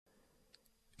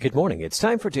Good morning. It's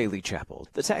time for Daily Chapel.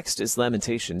 The text is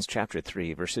Lamentations chapter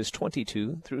 3, verses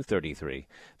 22 through 33.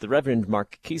 The Reverend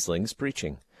Mark Kiessling's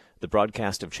preaching. The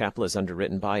broadcast of chapel is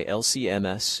underwritten by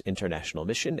LCMS, International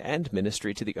Mission, and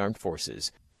Ministry to the Armed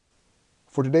Forces.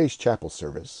 For today's chapel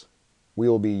service, we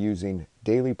will be using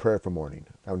Daily Prayer for Morning,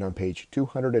 found on page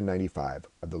 295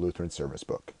 of the Lutheran Service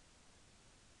Book.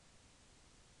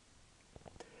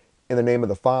 In the name of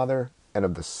the Father, and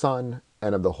of the Son,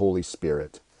 and of the Holy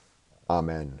Spirit.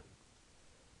 Amen.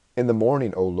 In the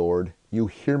morning, O Lord, you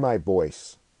hear my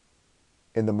voice.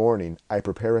 In the morning I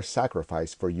prepare a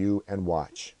sacrifice for you and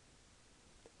watch.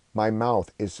 My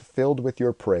mouth is filled with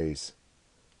your praise,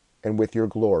 and with your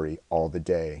glory all the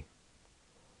day.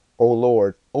 O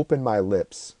Lord, open my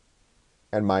lips,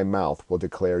 and my mouth will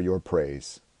declare your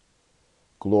praise.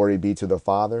 Glory be to the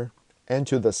Father, and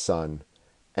to the Son,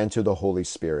 and to the Holy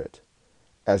Spirit,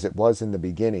 as it was in the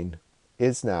beginning,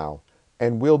 is now,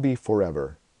 and will be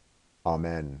forever.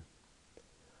 Amen.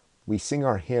 We sing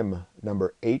our hymn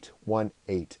number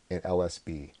 818 in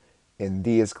LSB, In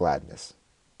Thee is Gladness.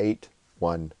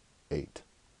 818.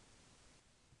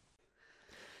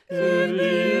 In Thee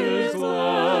is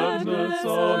gladness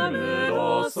amid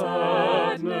all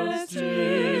sadness,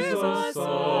 Jesus,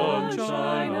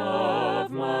 sunshine of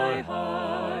my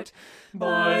heart.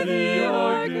 By Thee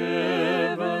are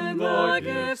given the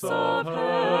gifts of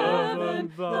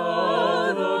heaven,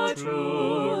 Thou the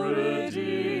true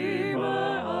Redeemer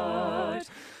art.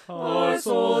 Our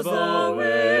souls Thou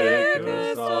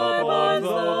wakest, our bonds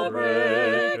Thou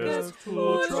breakest,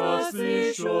 who trust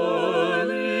Thee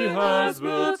surely has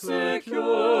built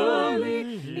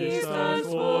securely. He stands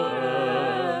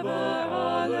forever,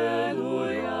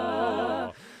 Alleluia.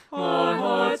 Our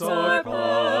hearts are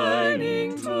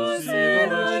pining to see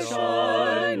the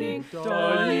shining,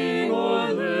 dying or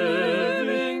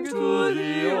living, to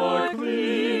Thee are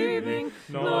cleaving,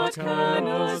 naught can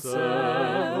us sever,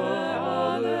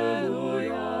 Alleluia.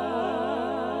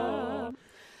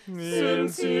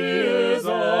 Since He is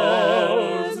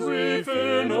ours, we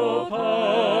fear no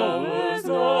powers,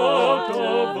 not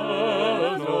of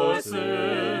earth, nor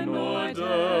sin, nor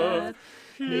death.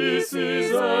 He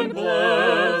sees and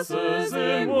blesses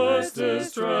in worst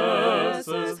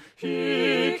distresses,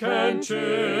 He can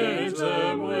change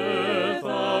them with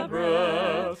a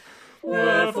breath.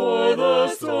 Wherefore the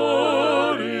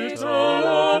story tell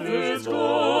of His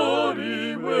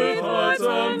glory, with hearts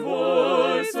and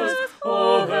voices,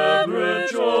 all heaven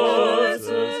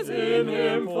rejoices in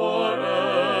Him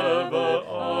forever.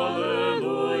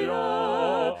 Alleluia.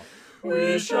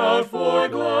 We shout for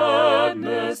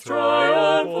gladness,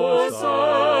 triumph for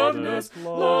sadness,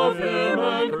 love Him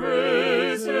and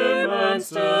praise Him, and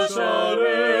still shall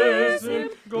raise Him,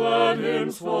 glad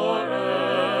hymns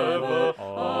forever.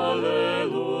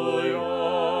 Alleluia.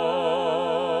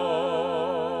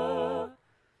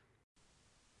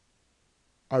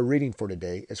 Our reading for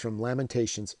today is from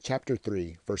Lamentations chapter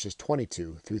 3, verses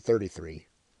 22 through 33.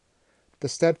 The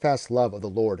steadfast love of the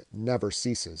Lord never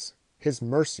ceases. His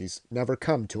mercies never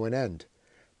come to an end.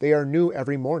 They are new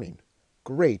every morning.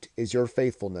 Great is your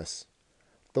faithfulness.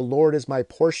 The Lord is my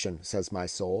portion, says my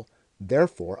soul.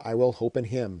 Therefore I will hope in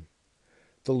Him.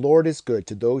 The Lord is good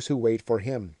to those who wait for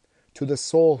Him, to the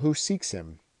soul who seeks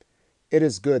Him. It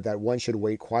is good that one should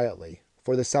wait quietly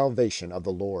for the salvation of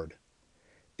the Lord.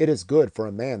 It is good for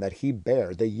a man that he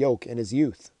bear the yoke in his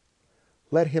youth.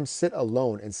 Let him sit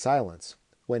alone in silence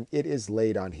when it is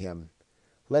laid on him.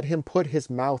 Let him put his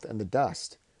mouth in the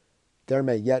dust. There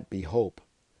may yet be hope.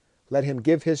 Let him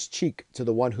give his cheek to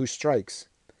the one who strikes,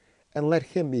 and let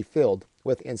him be filled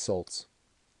with insults.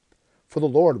 For the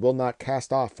Lord will not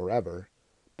cast off forever,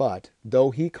 but, though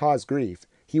He cause grief,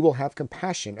 He will have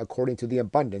compassion according to the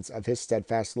abundance of His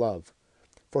steadfast love.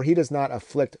 For He does not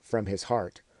afflict from His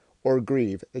heart, or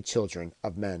grieve the children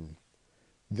of men.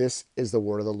 This is the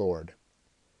word of the Lord.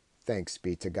 Thanks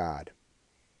be to God.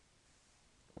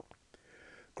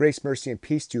 Grace, mercy, and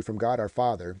peace to you from God our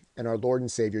Father and our Lord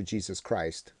and Savior Jesus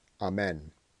Christ.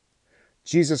 Amen.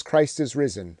 Jesus Christ is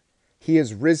risen. He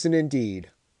is risen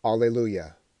indeed.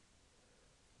 Alleluia.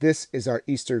 This is our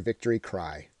Easter victory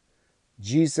cry.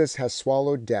 Jesus has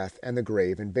swallowed death and the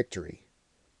grave in victory.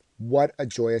 What a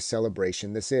joyous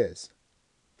celebration this is.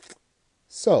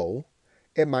 So,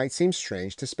 it might seem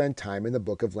strange to spend time in the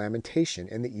book of Lamentation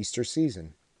in the Easter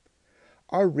season.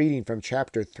 Our reading from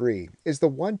chapter 3 is the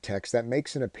one text that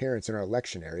makes an appearance in our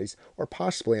lectionaries or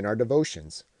possibly in our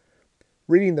devotions.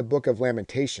 Reading the book of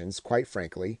Lamentations, quite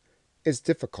frankly, is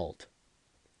difficult.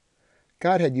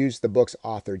 God had used the book's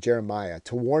author, Jeremiah,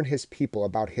 to warn his people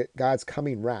about God's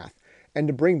coming wrath and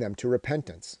to bring them to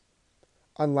repentance.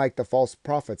 Unlike the false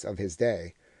prophets of his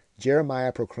day,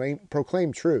 Jeremiah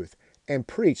proclaimed truth and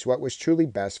preached what was truly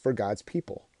best for God's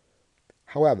people.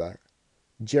 However,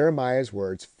 Jeremiah's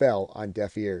words fell on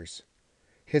deaf ears.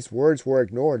 His words were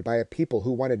ignored by a people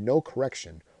who wanted no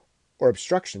correction or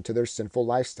obstruction to their sinful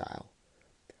lifestyle.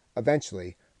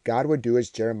 Eventually, God would do as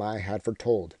Jeremiah had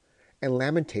foretold, and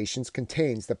Lamentations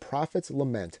contains the prophet's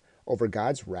lament over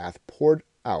God's wrath poured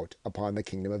out upon the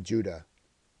kingdom of Judah.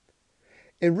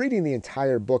 In reading the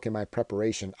entire book in my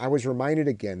preparation, I was reminded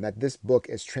again that this book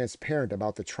is transparent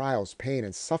about the trials, pain,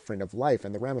 and suffering of life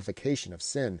and the ramification of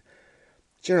sin.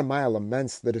 Jeremiah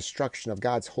laments the destruction of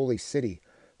God's holy city,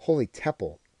 holy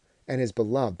temple, and his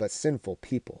beloved but sinful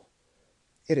people.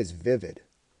 It is vivid.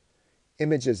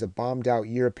 Images of bombed-out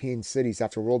European cities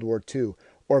after World War II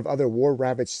or of other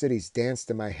war-ravaged cities danced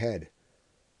in my head.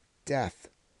 Death,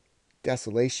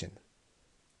 desolation,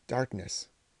 darkness.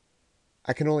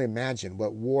 I can only imagine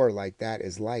what war like that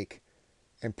is like,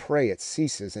 and pray it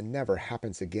ceases and never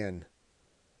happens again.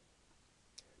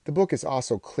 The book is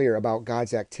also clear about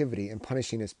God's activity in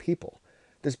punishing his people.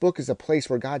 This book is a place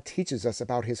where God teaches us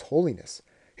about his holiness,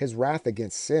 his wrath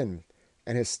against sin,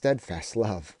 and his steadfast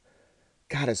love.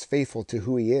 God is faithful to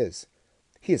who he is.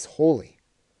 He is holy.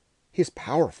 He is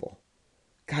powerful.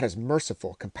 God is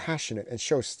merciful, compassionate, and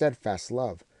shows steadfast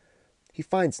love. He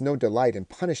finds no delight in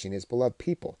punishing his beloved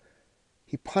people.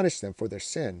 He punished them for their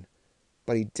sin,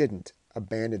 but he didn't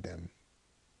abandon them.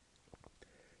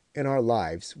 In our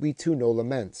lives, we too know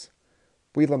laments.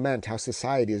 We lament how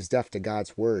society is deaf to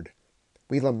God's word.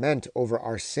 We lament over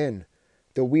our sin,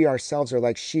 though we ourselves are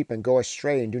like sheep and go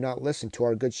astray and do not listen to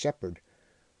our good shepherd.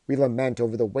 We lament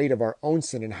over the weight of our own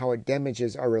sin and how it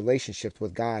damages our relationships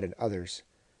with God and others.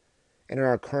 And in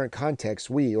our current context,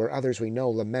 we or others we know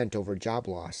lament over job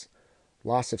loss,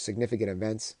 loss of significant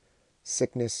events,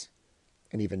 sickness,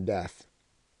 and even death.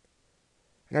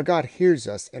 And our God hears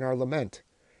us in our lament.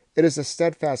 It is the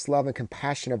steadfast love and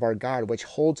compassion of our God which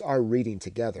holds our reading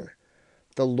together.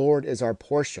 The Lord is our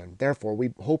portion, therefore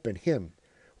we hope in him.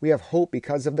 We have hope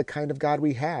because of the kind of God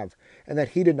we have, and that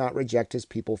he did not reject his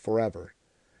people forever.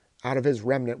 Out of his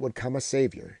remnant would come a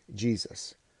Savior,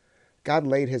 Jesus. God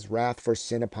laid his wrath for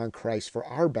sin upon Christ for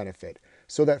our benefit,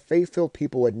 so that faith-filled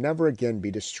people would never again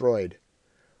be destroyed.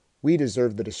 We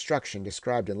deserve the destruction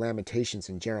described in Lamentations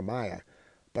and Jeremiah,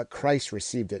 but Christ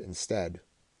received it instead.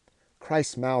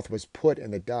 Christ's mouth was put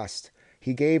in the dust.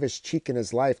 He gave his cheek and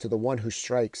his life to the one who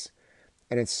strikes,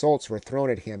 and insults were thrown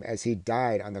at him as he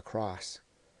died on the cross.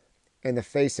 In the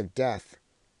face of death,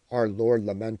 our Lord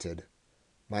lamented,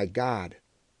 my God,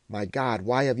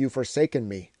 why have you forsaken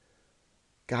me?"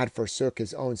 God forsook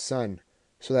his own Son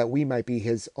so that we might be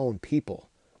his own people,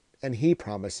 and he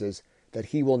promises that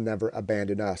he will never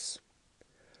abandon us.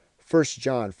 1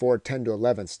 John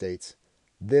 4:10-11 states,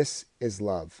 "This is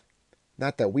love,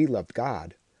 not that we loved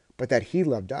God, but that he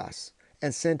loved us,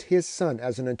 and sent his Son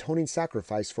as an atoning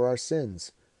sacrifice for our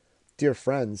sins." Dear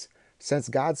friends, since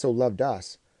God so loved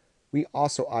us, we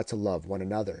also ought to love one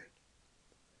another.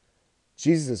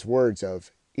 Jesus' words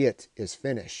of, "It is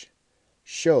finished,"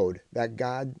 showed that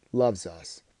God loves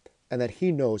us, and that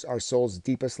he knows our soul's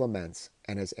deepest laments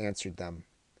and has answered them.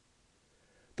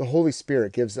 The Holy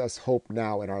Spirit gives us hope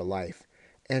now in our life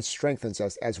and strengthens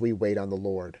us as we wait on the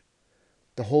Lord.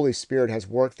 The Holy Spirit has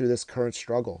worked through this current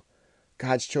struggle.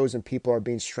 God's chosen people are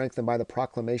being strengthened by the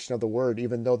proclamation of the Word,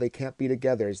 even though they can't be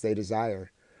together as they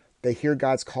desire. They hear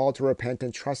God's call to repent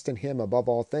and trust in him above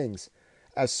all things,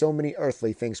 as so many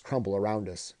earthly things crumble around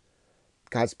us.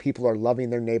 God's people are loving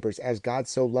their neighbors as God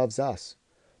so loves us.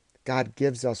 God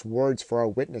gives us words for our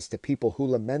witness to people who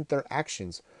lament their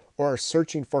actions or are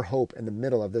searching for hope in the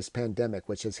middle of this pandemic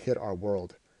which has hit our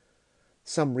world.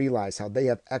 Some realize how they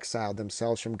have exiled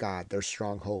themselves from God, their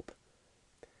strong hope.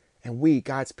 And we,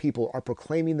 God's people, are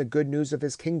proclaiming the good news of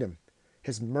his kingdom,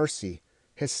 his mercy,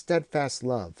 his steadfast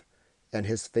love, and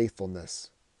his faithfulness.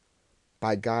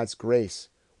 By God's grace,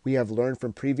 we have learned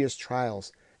from previous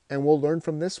trials and will learn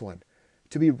from this one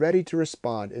to be ready to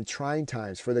respond in trying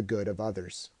times for the good of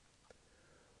others.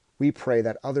 We pray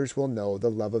that others will know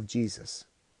the love of Jesus.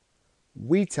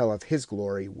 We tell of his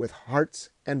glory with hearts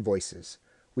and voices.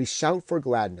 We shout for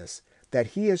gladness that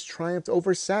he has triumphed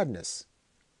over sadness,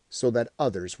 so that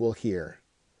others will hear.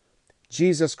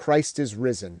 Jesus Christ is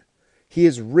risen. He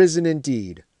is risen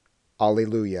indeed.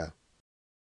 Alleluia.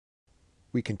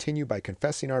 We continue by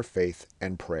confessing our faith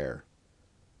and prayer.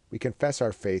 We confess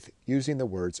our faith using the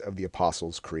words of the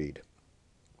Apostles' Creed.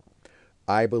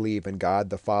 I believe in God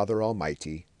the Father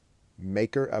Almighty,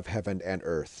 maker of heaven and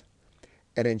earth,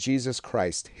 and in Jesus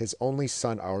Christ, his only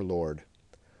Son, our Lord,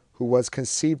 who was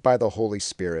conceived by the Holy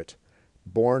Spirit,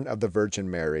 born of the Virgin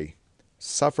Mary,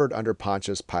 suffered under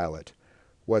Pontius Pilate,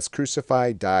 was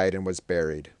crucified, died, and was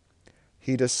buried.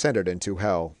 He descended into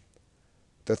hell.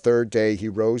 The third day he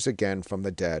rose again from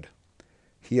the dead.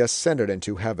 He ascended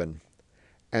into heaven,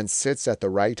 and sits at the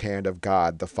right hand of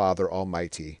God the Father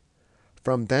Almighty.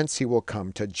 From thence he will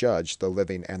come to judge the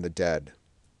living and the dead.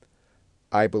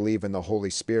 I believe in the Holy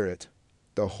Spirit,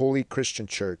 the holy Christian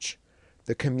Church,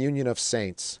 the communion of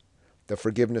saints, the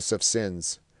forgiveness of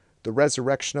sins, the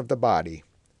resurrection of the body,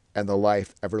 and the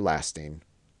life everlasting.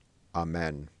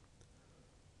 Amen.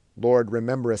 Lord,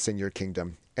 remember us in your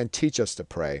kingdom, and teach us to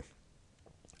pray.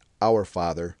 Our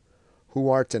Father, who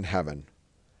art in heaven,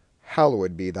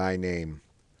 hallowed be thy name.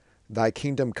 Thy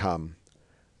kingdom come,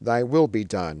 thy will be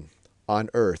done, on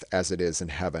earth as it is in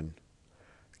heaven.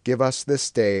 Give us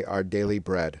this day our daily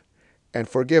bread, and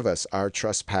forgive us our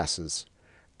trespasses,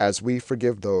 as we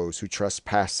forgive those who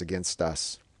trespass against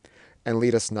us. And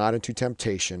lead us not into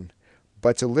temptation,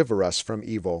 but deliver us from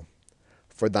evil.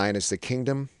 For thine is the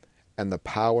kingdom, and the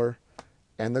power,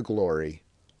 and the glory,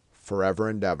 forever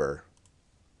and ever.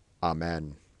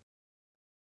 Amen.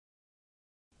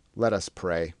 Let us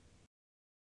pray.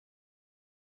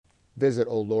 Visit,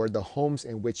 O Lord, the homes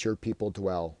in which your people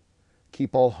dwell.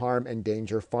 Keep all harm and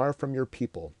danger far from your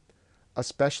people,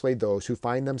 especially those who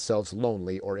find themselves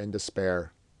lonely or in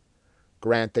despair.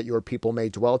 Grant that your people may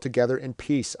dwell together in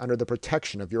peace under the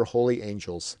protection of your holy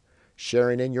angels,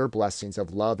 sharing in your blessings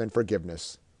of love and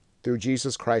forgiveness. Through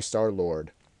Jesus Christ our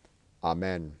Lord.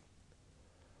 Amen.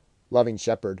 Loving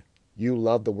Shepherd, you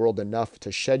love the world enough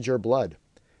to shed your blood,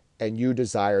 and you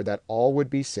desire that all would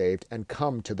be saved and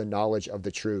come to the knowledge of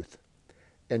the truth.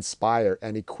 Inspire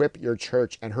and equip your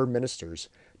church and her ministers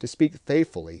to speak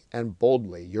faithfully and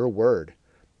boldly your word,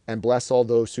 and bless all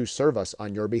those who serve us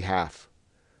on your behalf.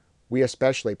 We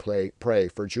especially pray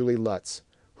for Julie Lutz,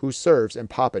 who serves in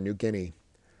Papua New Guinea.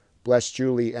 Bless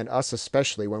Julie and us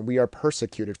especially when we are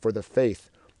persecuted for the faith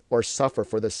or suffer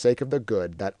for the sake of the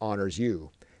good that honors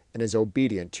you and is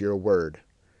obedient to your word.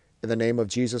 In the name of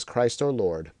Jesus Christ our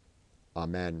Lord.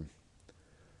 Amen.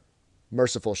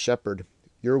 Merciful Shepherd,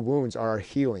 your wounds are our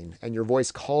healing, and your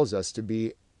voice calls us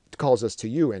to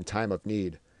you in time of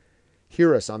need.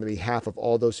 Hear us on the behalf of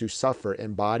all those who suffer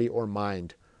in body or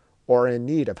mind, or are in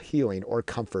need of healing or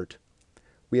comfort.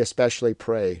 We especially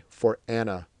pray for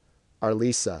Anna,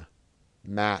 Arlisa,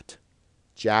 Matt,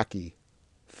 Jackie,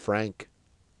 Frank,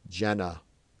 Jenna,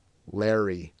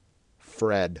 Larry,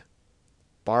 Fred,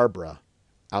 Barbara,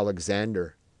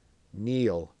 Alexander,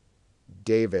 Neil,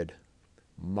 David,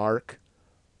 Mark,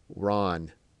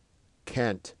 Ron,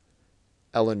 Kent,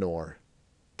 Eleanor,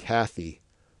 Kathy,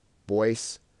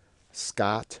 Boyce,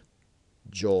 Scott,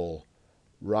 Joel,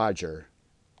 Roger,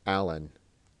 Alan,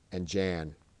 and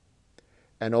Jan,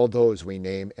 and all those we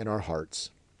name in our hearts.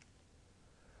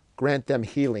 Grant them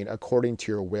healing according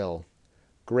to your will,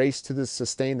 grace to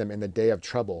sustain them in the day of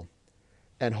trouble,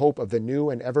 and hope of the new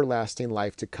and everlasting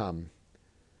life to come.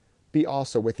 Be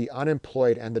also with the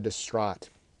unemployed and the distraught,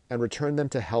 and return them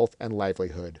to health and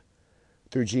livelihood.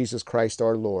 Through Jesus Christ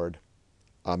our Lord.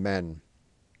 Amen.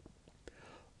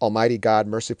 Almighty God,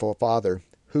 merciful Father,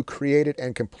 who created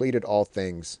and completed all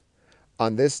things,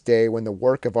 on this day when the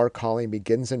work of our calling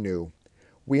begins anew,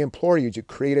 we implore you to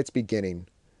create its beginning,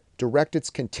 direct its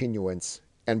continuance,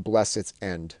 and bless its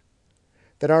end,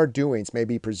 that our doings may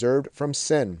be preserved from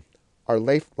sin, our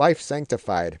life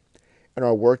sanctified, and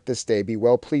our work this day be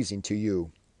well-pleasing to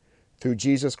you. Through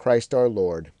Jesus Christ our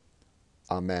Lord.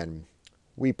 Amen.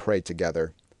 We pray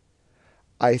together.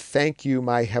 I thank you,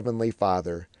 my heavenly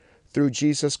Father, through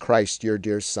Jesus Christ, your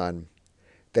dear Son,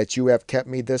 that you have kept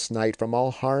me this night from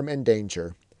all harm and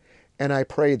danger, and I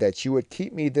pray that you would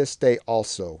keep me this day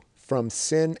also from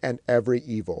sin and every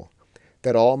evil,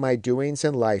 that all my doings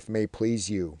in life may please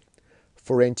you.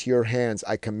 For into your hands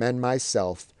I commend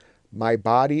myself, my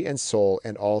body and soul,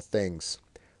 and all things.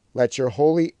 Let your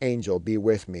holy angel be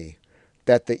with me,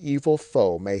 that the evil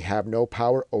foe may have no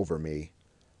power over me.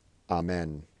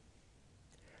 Amen.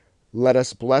 Let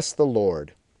us bless the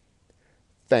Lord.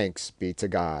 Thanks be to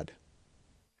God.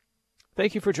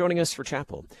 Thank you for joining us for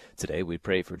Chapel. Today we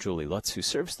pray for Julie Lutz, who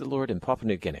serves the Lord in Papua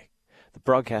New Guinea. The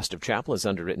broadcast of Chapel is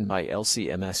underwritten by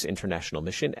LCMS International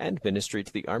Mission and Ministry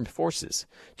to the Armed Forces.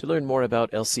 To learn more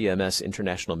about LCMS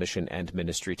International Mission and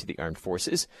Ministry to the Armed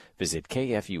Forces, visit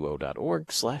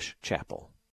kfuo.org/chapel.